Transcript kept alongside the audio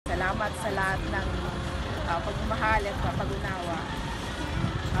Salamat sa lahat ng pagmamahal at pag-unawa.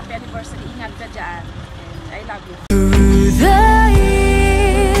 Happy anniversary. Ingat ka dyan. And I love you. Through the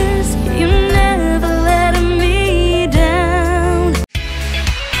years, you never let me down.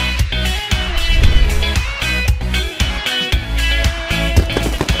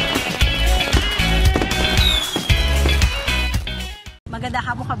 Magandang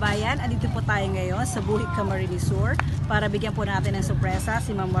hapon kabayan, andito po tayo ngayon sa Buhi Camarines para bigyan po natin ng sorpresa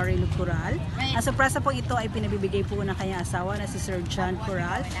si Ma'am Marilu Coral. Ang sorpresa po ito ay pinabibigay po ng kanyang asawa na si Sir John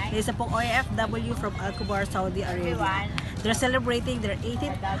Coral, na isa pong OFW from Al-Kubar, Saudi Arabia. They're celebrating their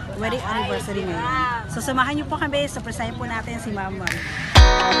 18th wedding anniversary ngayon. So samahan niyo po kami, sorpresahin po natin si Ma'am Marilu.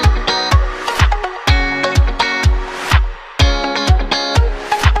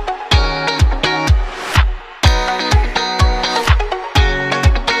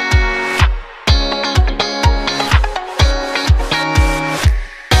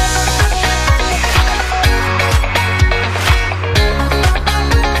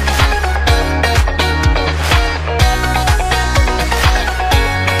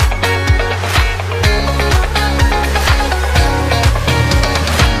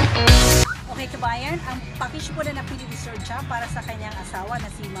 Para sa kanyang asawa na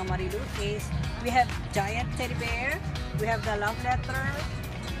si Ma'am Marilu is we have giant teddy bear, we have the love letter,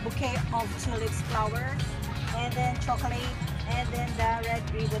 bouquet of tulips flowers, and then chocolate, and then the red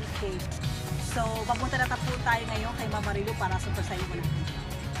ribbon cake. So papunta na po tayo ngayon kay Ma'am Marilu para surprisehin po natin.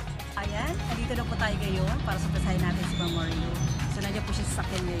 Ayan, andito na po tayo ngayon para surprisehin natin si Ma'am Marilu. So nandiyan po siya sa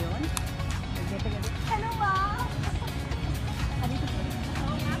sakyan ngayon. Hello Ma'am! Andito po rin.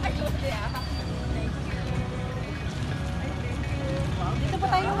 Dito po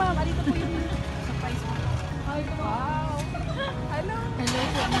tayo ma'am, dito po yung surprise mo. Ay, wow! Hello! Hello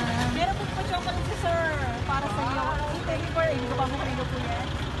po ma'am. Meron po pa chocolate si sir para sa iyo. Thank you for it. Hindi ko pa mo kanino po yan.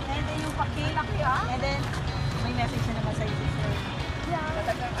 And then yung pakil, and then may message na naman sa iyo si sir.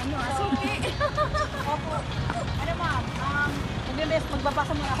 Talagang ano, suki! Opo. Ano ma'am,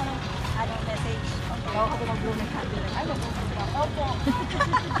 magbabasa muna ako ng message. Bawa ko po mag-blow ng candle. Ano po? Opo.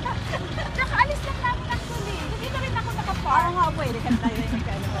 Nakaalis lang namin actually. Hindi na rin ako nakapar. Parang nga po eh, hindi tayo yung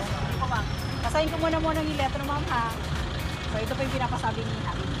magkano. Ito ma'am, basahin ko muna yung letter ma'am ha. So ito po yung pinapasabi ni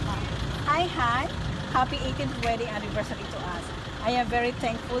Happy ma'am. Hi Han, happy 18th wedding anniversary to us. I am very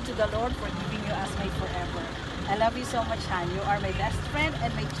thankful to the Lord for giving you as my forever. I love you so much Han. You are my best friend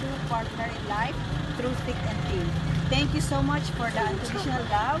and my true partner in life through thick and thin. Thank you so much for the unconditional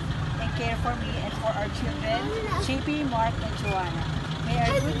love and care for me and for our children, JP, Mark, and Joanna. May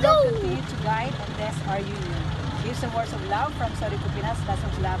our good love continue to guide and bless our union. Give some words of love from Saudi Pinas, lots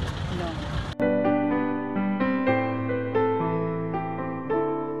of love, no.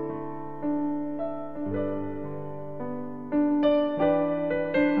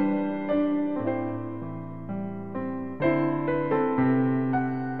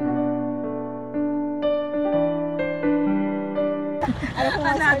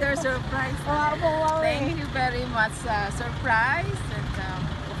 Another surprise. Thank you very much, surprise and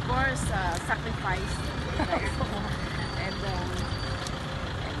of course sacrifice.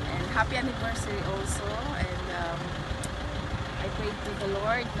 and happy anniversary also. And I pray to the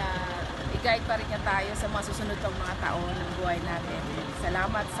Lord na i-guide pa rin niya tayo sa mga susunod pang mga taon ng buhay natin.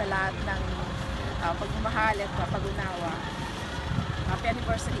 Salamat sa lahat ng pagmamahal at pag-unawa. Happy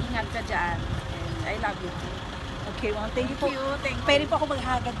anniversary. Ingat ka dyan. And I love you too. Okay, well, thank you po. Thank you. Pwede po ako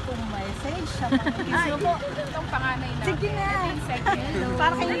maghagad pong message sa mga Ay, po. Itong panganay natin. Sige na.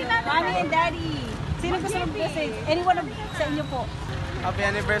 Para kay Mommy and Daddy. Sino gusto mag-message? Anyone sa inyo po? Happy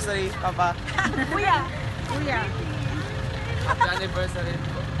anniversary, Papa. Kuya. Kuya. Happy anniversary.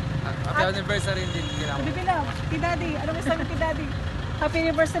 Happy anniversary din. Sabi bilang, ti Daddy. Ano may sabi ti Daddy? Happy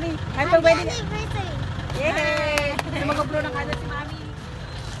anniversary. Happy wedding. Anniversary. Yay! So mag-blow ng candle si Mami.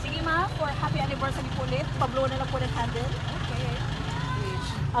 Sige ma, for happy anniversary po ulit. Pa-blow na lang po ng candle. Okay.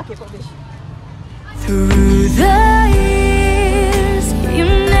 Okay po, Bish. Through the years, you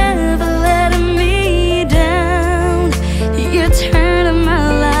never let me down. You turned my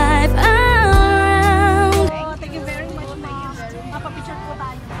life around. Oh, thank you very much, ma. Mapapicture po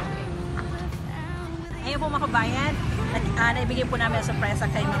tayo. Ayun po mga kabayan, naibigay po namin ang sorpresa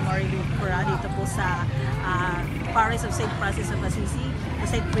kay Ma'am Marilu Coral dito po sa Parish of St. Francis of Assisi, sa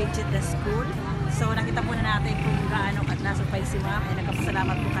St. Bridget the School. So nakita po na natin kung gaano at na-surprise si Ma'am, ay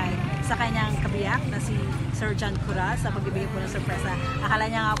nagpapasalamat po sa kanyang kabiyak na si Sir John Coral sa pagbibigay po ng sorpresa. Akala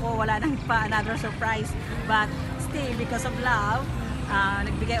niya nga po wala nang pa another surprise, but still because of love,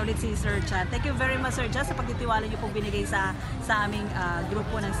 nagbigay ulit si Sir John. Thank you very much Sir John sa pagtitiwala niyo pong binigay sa aming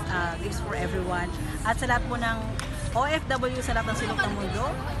grupo ng Gifts for Everyone. At sa lahat po ng OFW sa lahat ng sulok ng mundo.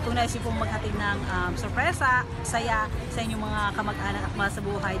 Kung nais pong maghatid ng sorpresa, saya sa inyong mga kamag-anak at mahal sa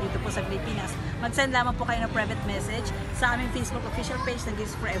buhay dito po sa Pilipinas, mag-send lamang po kayo ng private message sa aming Facebook official page ng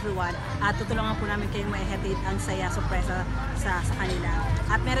Gifts for Everyone at tutulungan po namin kayong maihatid ang saya, sorpresa sa kanila.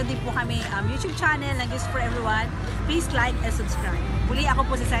 At meron din po kami YouTube channel ng Gifts for Everyone. Please like and subscribe. Muli ako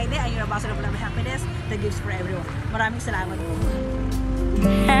po si Saide, ang your ambassador for happiness, the Gifts for Everyone. Maraming salamat po.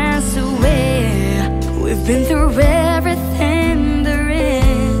 I swear we've been through everything there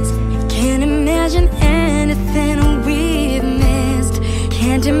is. Can't imagine anything we've missed.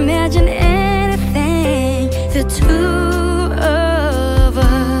 Can't imagine anything the two